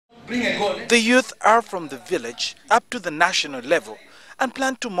The youth are from the village up to the national level and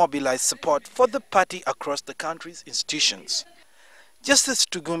plan to mobilize support for the party across the country's institutions. Justice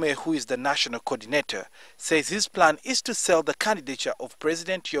Tugume, who is the national coordinator, says his plan is to sell the candidature of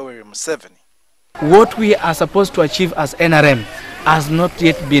President Yoweri Museveni. What we are supposed to achieve as NRM has not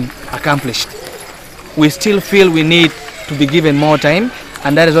yet been accomplished. We still feel we need to be given more time,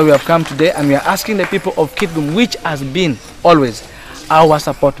 and that is why we have come today, and we are asking the people of Kitgum, which has been always our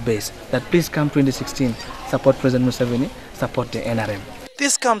support base, that please come 2016, support President Museveni, support the NRM.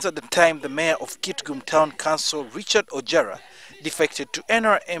 This comes at the time the mayor of Kitgum Town Council, Richard Ojara, defected to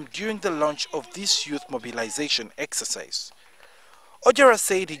NRM during the launch of this youth mobilization exercise. Ojara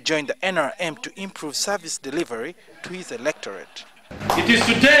said he joined the NRM to improve service delivery to his electorate. It is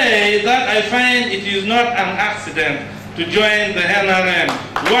today that I find it is not an accident to join the NRM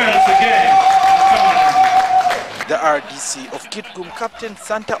once again. The RDC of Kitgum Captain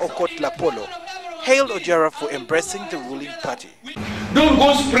Santa Okot Lapolo hailed Ojara for embracing the ruling party. Don't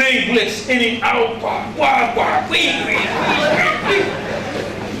go spraying bullets anyhow.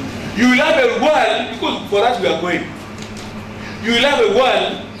 You will have a while, because for us we are going. You will have a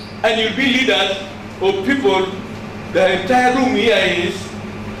while and you'll be leaders of people. The entire room here is.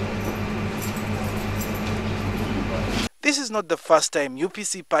 This is not the first time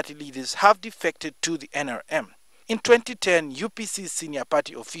UPC party leaders have defected to the NRM. In 2010, UPC senior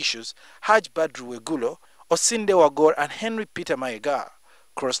party officials Haj Badru Wegulo, Osinde Wagor and Henry Peter Mayegar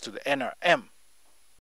crossed to the NRM.